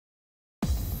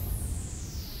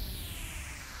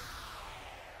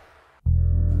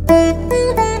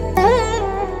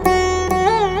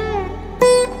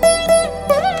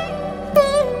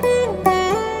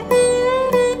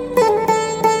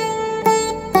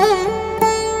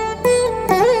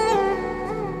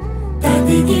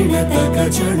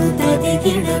తగచడు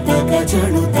తదిగిడ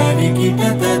తగచడు తరిగిట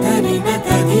తదరిన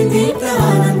తదిదీత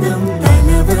ఆనందం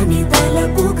తలవని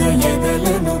తలపుగ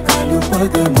ఎదలను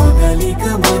కలుపగ మొదలిక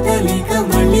మొదలిక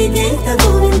మళ్ళీ గీత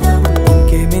గోవిందం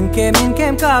ఇంకేం ఇంకేం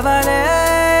ఇంకేం కావాలే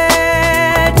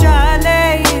చాలే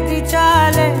ఇది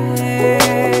చాలే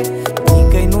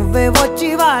నీకై నువ్వే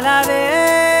వచ్చి వాలావే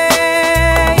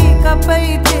ఇకపై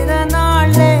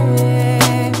తిరనాళ్ళే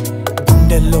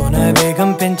గుండెల్లోన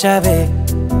వేగం పెంచావే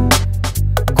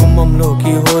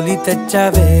గుమ్మంలోకి హోలీ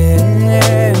తెచ్చావే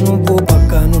నువ్వు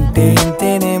పక్కనుంటే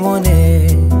ఇంతేనేమోనే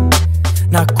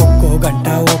నాకొక్కో గంట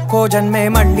ఒక్కో జన్మే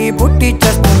మళ్ళీ పుట్టి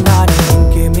చేస్తున్నాను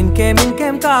ఇంకేం ఇంకేం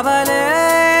ఇంకేం కావాలే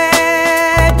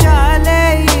చాలే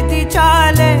ఇది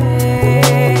చాలే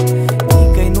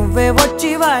నీకై నువ్వే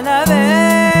వచ్చి వాలవే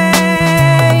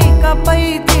ఇకపై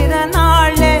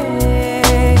తిరనాళ్ళే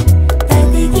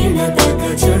తదిగిడ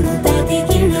తగచడు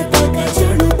తదిగిడ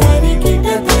తగచడు తరిగిట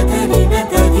తదరిన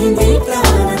తదిదీత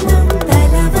ఆనందం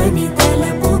తలవని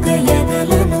తలపుగ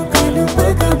ఎదలను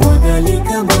కలుపగ మొదలిక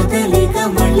మొదలిక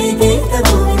మళ్ళీ గీత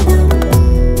గోవిందం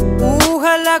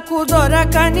ఊహలకు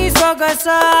దొరకని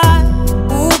సొగసా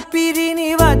ఊపిరిని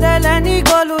వదలని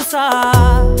గొలుసా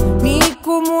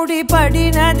నీకు ముడి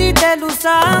పడినది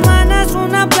తెలుసా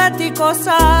మనసున ప్రతి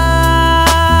కొసా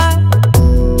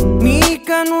నీ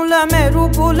కనుల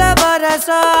మెరుపుల వరస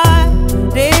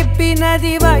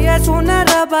రేపినది వయసున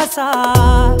రభస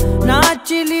నా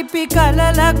చిలిపి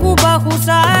కలలకు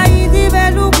బహుశా ఇది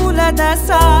వెలుగుల దశ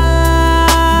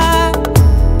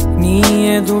నీ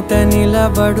ఎదుట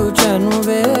నిలబడు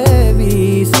చనువే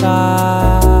వీసా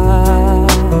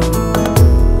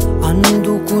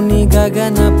అందుకుని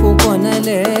గగనపు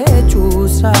కొనలే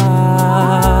చూసా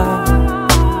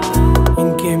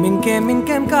ఇంకేం ఇంకేం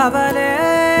ఇంకేం కావాలే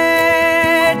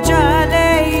చాలే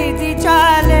ఇది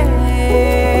చాలే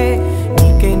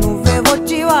నీకే నువ్వే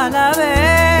వచ్చి వాలవే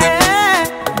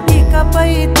ఇకపై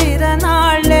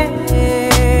తిరనాళ్ళే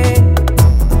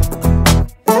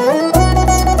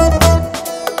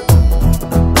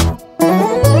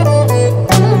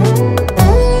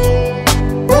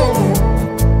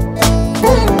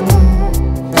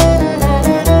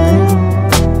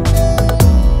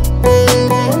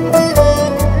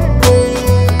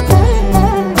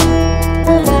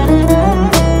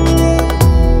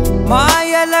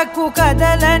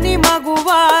కదలని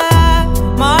మగువా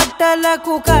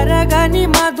మాటలకు కరగని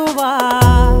మధువా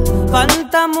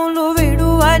పంతములు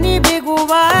విడువని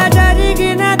బిగువా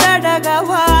జరిగిన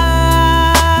దడగవా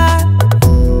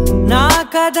నా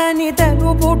కదని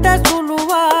తెలుపుట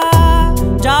సులువా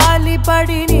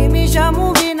జాలిపడి నిమిషము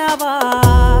వినవా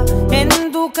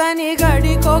ఎందుకని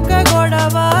గడికొక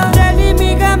గొడవ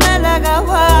రలిమిగ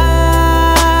మెలగవా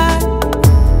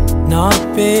నా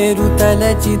పేరు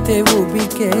తలచితే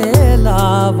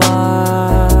ఉబికేలావా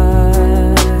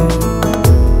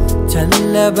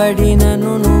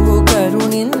చల్లబడినను నువ్వు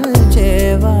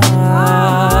కరుణించేవా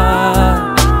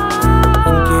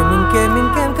ఇంకేం ఇంకేం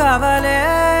ఇంకేం కావాలే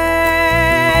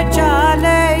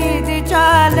చాలే ఇది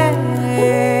చాలే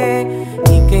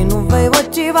నీకే నువ్వే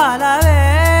వచ్చి వాలవే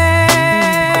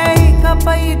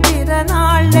ఇకపై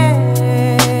తిరనాళ్ళే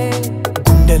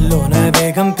గుండెల్లోన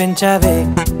వేగం పెంచావే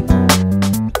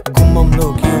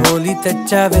గుమ్మంలోకి హోలీ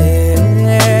తెచ్చావే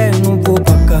నువ్వు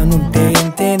పక్కనుంటే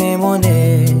ఇంతేనేమోనే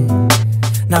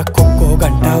నాకొక్కో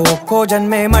గంట ఒక్కో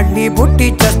జన్మే మళ్ళీ పుట్టి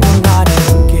చేస్తున్నానే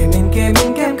ఇంకేం ఇంకేం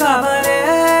ఇంకేం కావాలే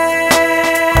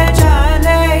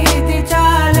చాలే ఇది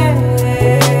చాలే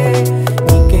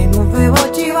నీకే నువ్వే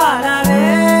వచ్చి వాలవే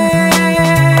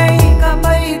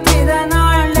ఇకపై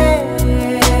తిరనాళ్ళే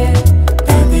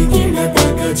తదిగిడ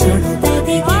తగచడు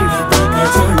తదిగిడ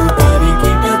తగచడు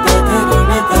తరిగిట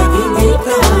తదరిన తదిదీత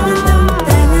ఆనందం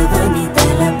తలవని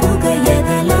తలపుగ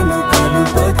ఎదలను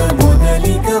కలుపగ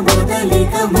మొదలిక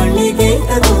మొదలిక మళ్ళీ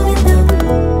గీత గోవిందం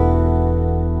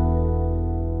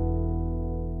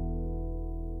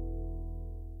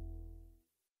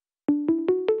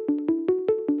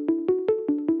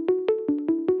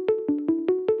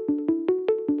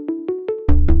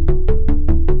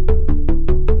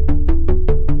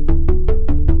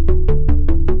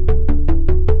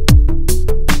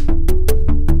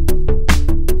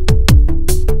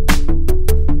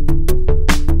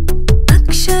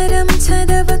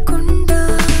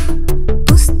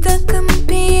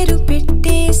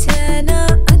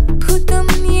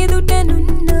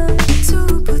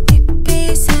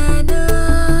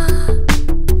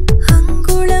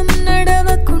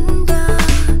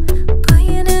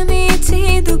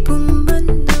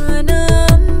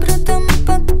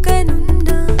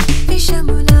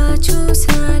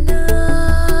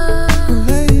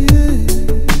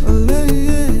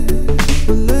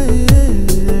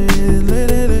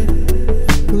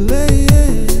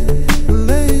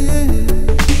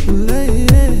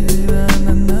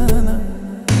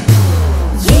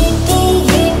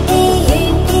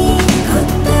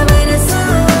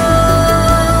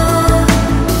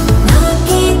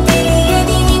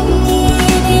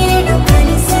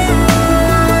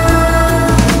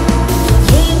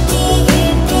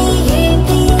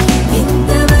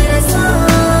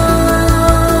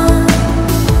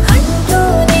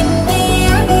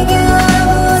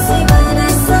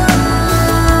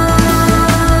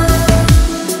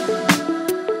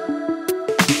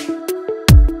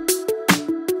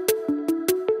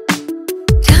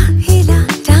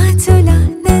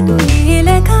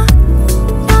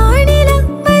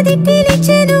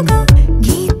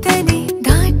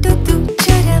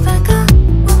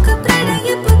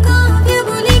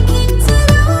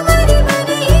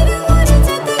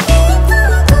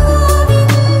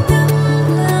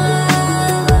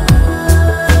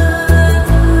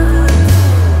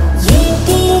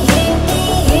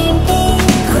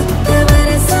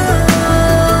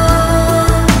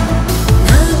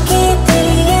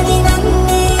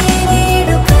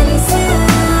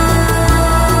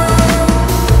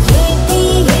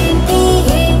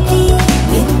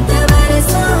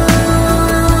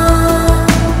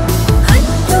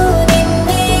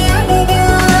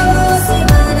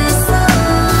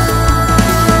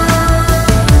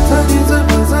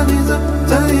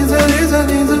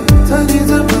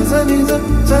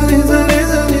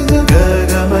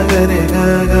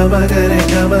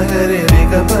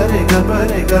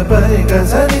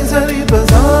zari pa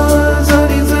sa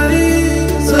zari zari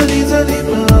zari zari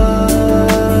pa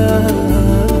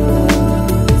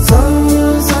sa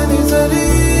zari zari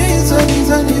zari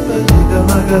zari pa ga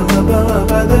ma ga ma ba ma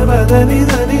ba da ba da ni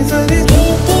zari zari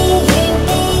Yenti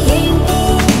yenti yenti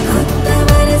kotta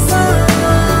varasa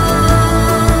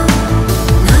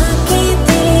naake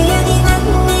teliyadi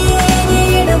nanne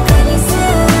needu kalisa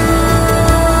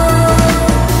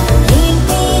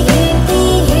Yenti yenti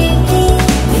yenti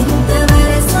vinta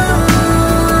varasa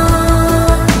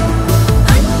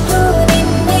antu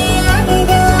ninne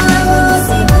adigavo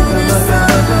simanasa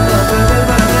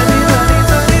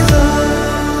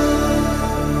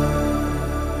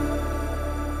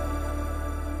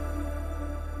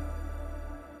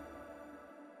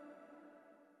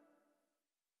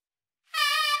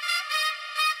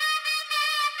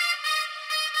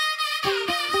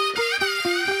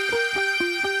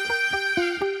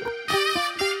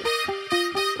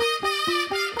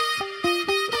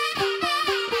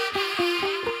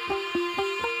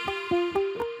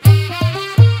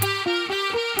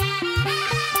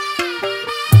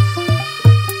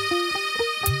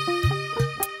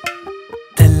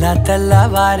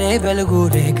తెల్లవారే వెలుగు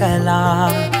రేఖలా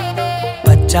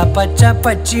పచ్చ పచ్చ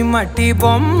పచ్చి మట్టి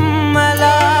బొమ్మల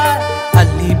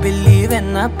అల్లి బిల్లి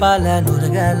వెన్న పాల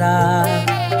నురగల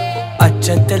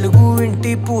అచ్చ తెలుగు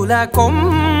ఇంటి పూల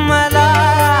కొమ్మల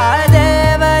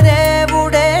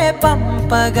దేవదేవుడే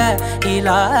పంపగా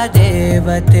ఇలా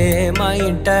దేవతే మా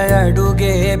ఇంట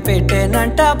అడుగే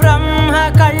పెట్టెనంట బ్రహ్మ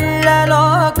కళ్ళలో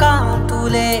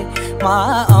కాంతులే మా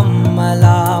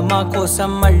అమ్మలా మా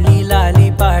కోసం మళ్ళీ లాలి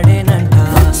పాడేనంట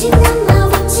Vachindamma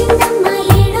Vachindamma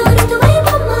ఏడో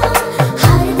ఋతువైవమ్మ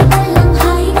హారతి పల్లం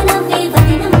హాయిగా నవ్వే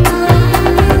వదినమ్మ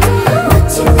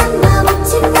Vachindamma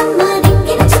Vachindamma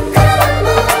నెక్కిన చుక్కలమ్మ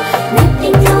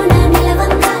నెట్టింట్లోన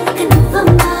నిలవంగా ఇక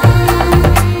నువ్వమ్మ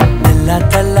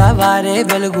తెల్లవారే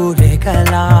వెలుగు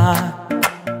రేఖలా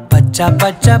పచ్చ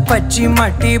పచ్చ పచ్చి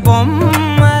మట్టి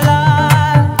బొమ్మలా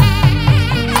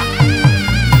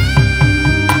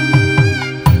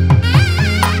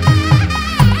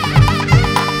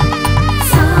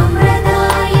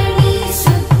సాంప్రదాయని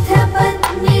శుద్ధ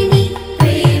పద్మిని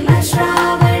ప్రేమ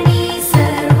శ్రావణి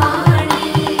సర్వాణి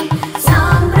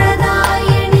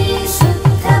సాంప్రదాయని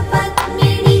శుద్ధ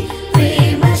పద్మిని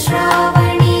ప్రేమ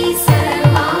శ్రావణి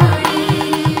సర్వాణి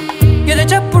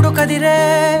ఎరచప్పుడు కదిరే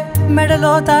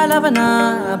మెడలో తాళవన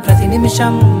ప్రతి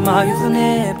నిమిషం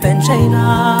ఆయువునే పెంచైనా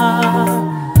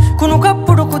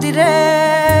కునుకప్పుడు కుదిరే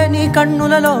నీ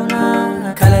కన్నులలోన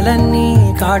కలలన్నీ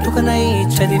కాటుకనై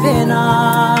చదివేనా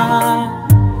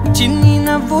చిన్ని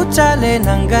నవ్వు చాలే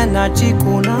నంగ నాచి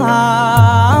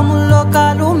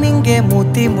ముల్లోకాలు మింగే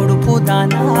మూతి ముడుపు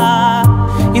దానా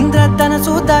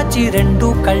ఇంద్రధనసు దాచి రెండు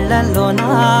కళ్ళల్లోనా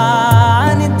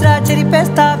నిద్ర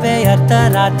చెరిపేస్తావే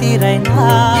అర్ధరాత్రిరైనా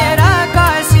ఏరా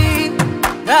కాశీ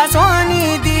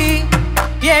రాసోనిది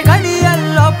ఏ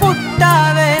గడియల్లో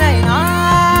పుట్టావేనైనా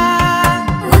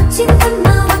వచ్చిందమ్మ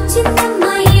వచ్చిందమ్మ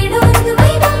ఏడో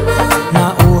ఋతువైవమ్మ నా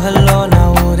ఊహల్లో నా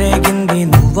ఊరేగింది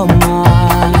నువ్వమ్మా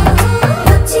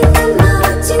వచ్చిందమ్మ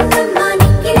వచ్చిందమ్మ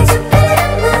నెక్కిన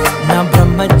చుక్కలమ్మ నా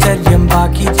బ్రహ్మచర్యం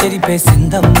బాకీ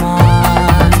చెరిపేసిందమ్మా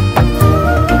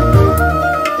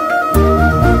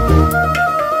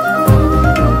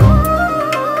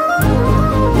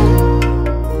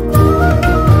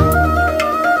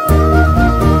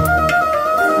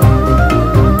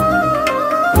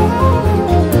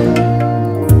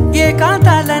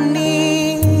ఏకాంతాలన్నీ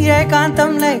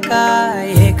ఏకాంతం లేక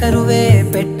ఏకరువే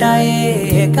పెట్టాయే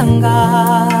ఏకంగా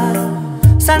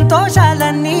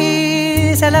సంతోషాలన్నీ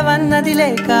సెలవన్నది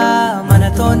లేక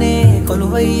మనతోనే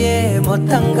కొలువయ్యే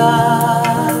మొత్తంగా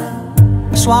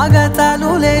స్వాగతాలు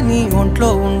లేని ఒంట్లో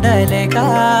ఉండలేక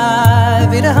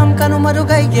విరహం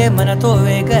కనుమరుగయ్యే మనతో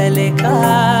వేగలేక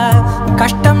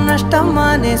కష్టం నష్టం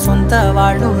అనే సొంత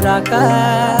వాడు రాక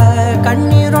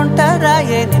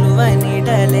కన్నీరొంటరాయే నిలువ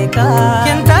నీడలేక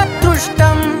ఎంత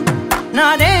అదృష్టం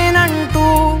నాదేనంటూ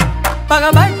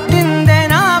పగబట్టిందే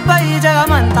నాపై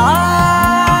జగమంతా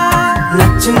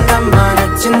నచ్చిందమ్మా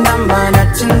నచ్చిందమ్మా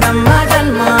నచ్చిందమ్మా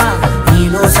జన్మ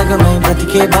నీలో సగమై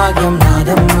బ్రతికే భాగ్యం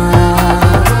నాదమ్మా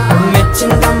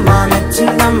మెచ్చిందమ్మా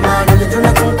మెచ్చిందమ్మా నిలుచున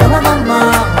కుంకుమమ్మా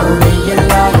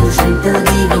వెయ్యల్లాలు శంకరు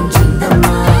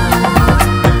దీవించిందమ్మా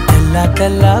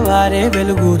తెల్లవారే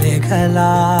వెలుగు రేఖలా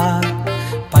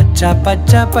పచ్చ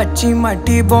పచ్చ పచ్చి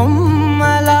మట్టి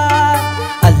బొమ్మలా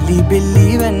అల్లి బిల్లి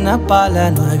వెన్న పాల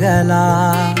నురగలా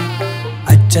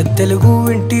అచ్చ తెలుగు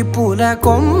ఇంటి పూల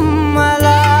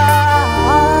కొమ్మలా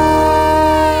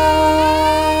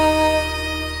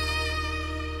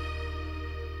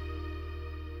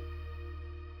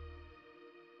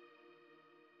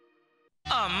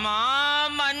అమ్మా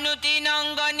మన్ను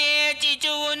తినంగానే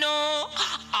చిచువును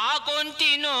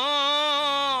ఆకొంతిను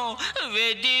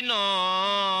వెదిను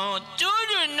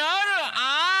చూడున్నారు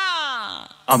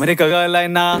అమెరికా గర్ల్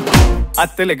అయినా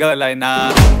అత్తలి గర్ల్ అయినా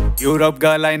యూరోప్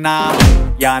గర్ల్ అయినా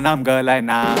యానాం గర్ల్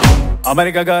అయినా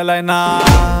అమెరికా గర్ల్ అయినా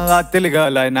అత్తలి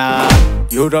గర్ల్ అయినా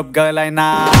యూరోప్ గర్ల్ అయినా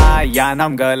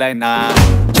యానాం గర్ల్ అయినా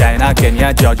China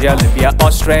Kenya Georgia Libya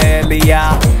Australia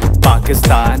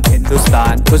Pakistan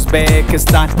Hindustan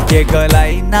Uzbekistan ఏ గర్ల్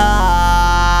అయినా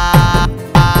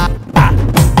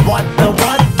What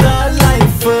the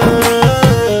life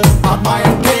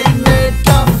అమ్మాయంటేనే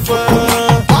tough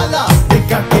అలా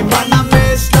దిక్కకి మనమే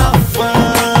stuff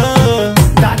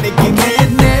దానికి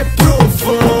నేనే proof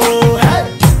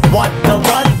What the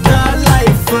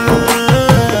life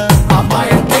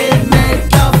అమ్మాయంటేనే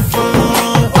tough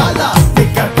అలా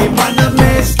దిక్కకి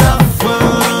మనమే stuff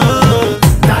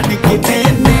దానికి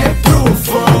నేనే proof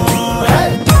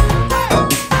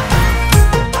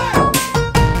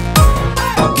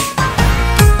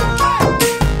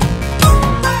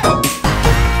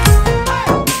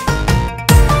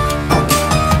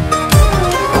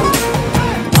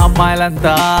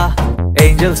అమ్మాయిలంతా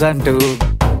ఏంజల్స్ అంటూ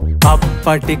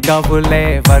అప్పటి కబులే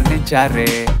వర్ణించారే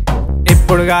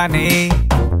ఇప్పుడు గాని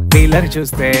వీళ్ళని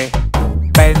చూస్తే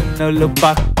పెన్నులు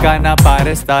పక్కన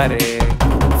పారేస్తారే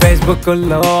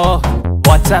ఫేస్బుక్లో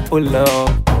వాట్సాప్లో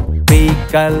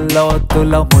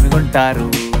పీకల్లోతులో మునుగుంటారు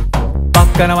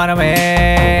పక్కన మనమే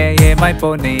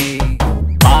ఏమైపోని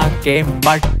మాకేం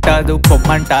పట్టదు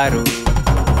పొమ్మంటారు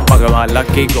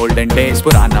మగవాళ్ళకి golden days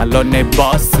పురాణాల్లోనే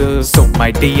boss so my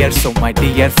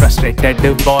dear frustrated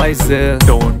boys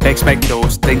don't expect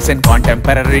those things in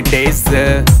contemporary days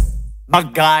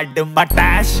మగాడ్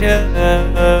మటాష్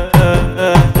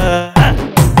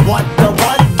What the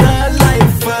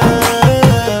life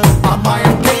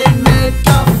అమ్మాయంటేనే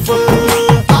tough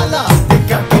అలా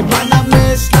దిక్కకి మనమే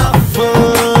stuff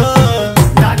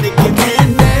దానికి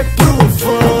నేనే proof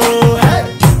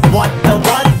What the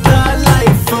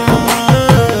life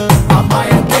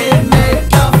అమ్మాయంటేనే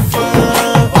tough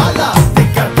అలా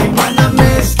దిక్కకి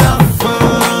మనమే stuff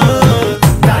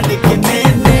దానికి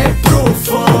నేనే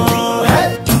proof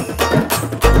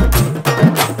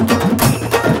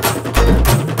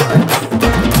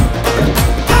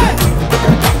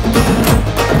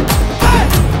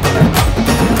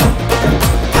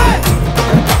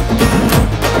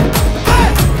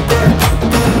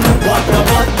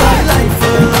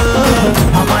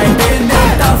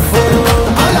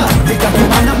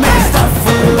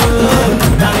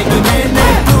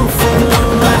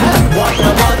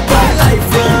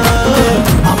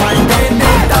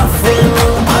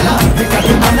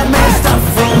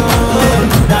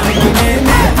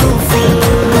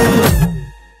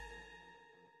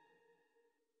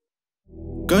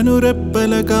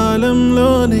కనురెప్పల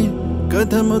కాలంలోనే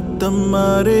కథ మొత్తం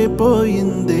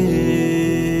మారిపోయిందే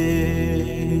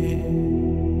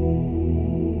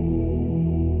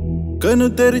కను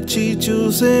తెరిచి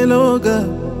చూసేలోగా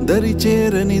దరి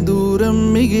చేరని దూరం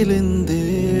మిగిలిందే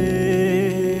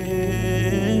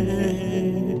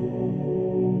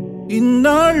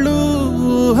ఇన్నాళ్ళు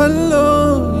ఊహల్లో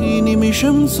ఈ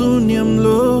నిమిషం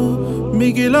శూన్యంలో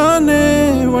మిగిలానే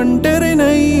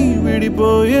ఒంటరినై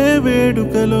విడిపోయే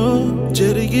వేడుకలో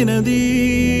జరిగినది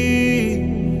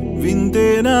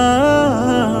వింతేనా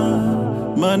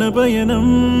మన పయనం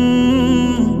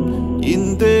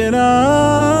ఇంతేనా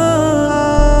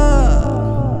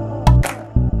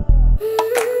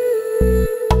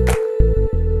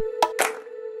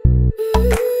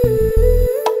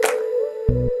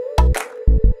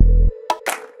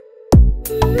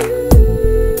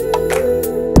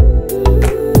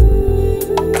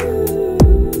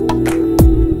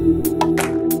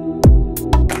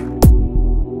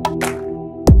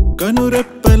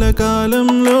కనురెప్పల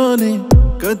కాలంలోనే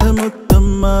కథ మొత్తం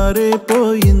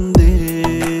మారిపోయిందే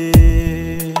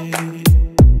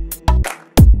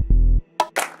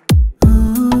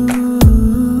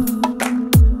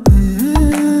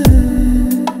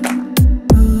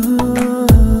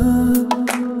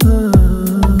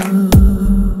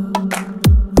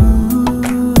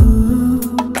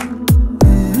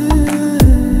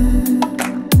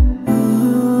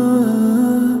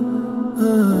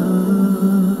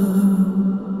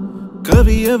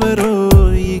కవి ఎవరో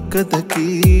ఈ కథకి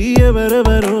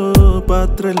ఎవరెవరో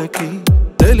పాత్రలకి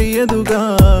తెలియదుగా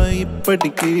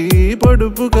ఇప్పటికీ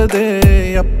పొడుపు కదే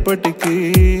అప్పటికి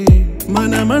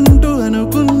మనమంటూ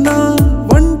అనుకున్నా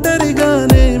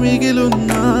ఒంటరిగానే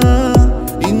మిగిలున్నా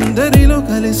ఇందరిలో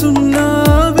కలిసున్నా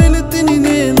వెలితిని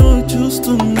నేను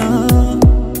చూస్తున్నా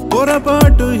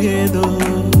పొరపాటు ఏదో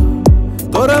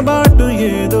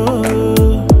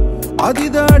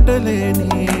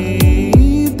దాటలేని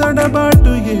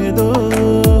తడబాటు ఏదో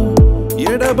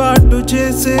ఎడబాటు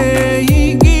చేసే ఈ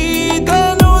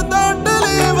గీతను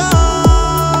దాటలేవా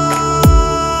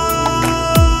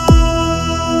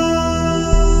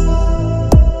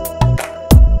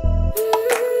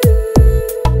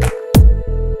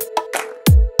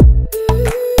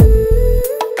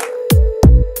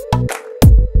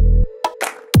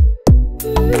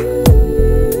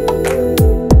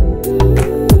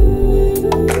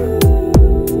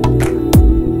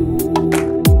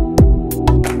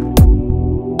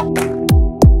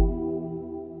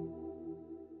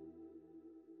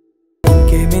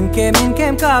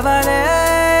ఇంకేం కావాలే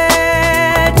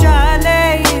చాలే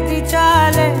ఇది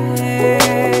చాలే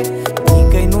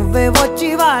నీకై నువ్వే వచ్చి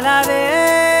వాలావే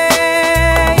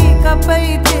ఇకపై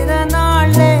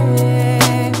తిరనాళ్ళే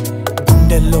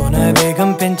గుండెల్లోన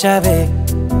వేగం పెంచావే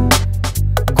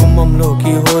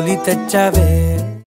గుమ్మంలోకి హోలీ తెచ్చావే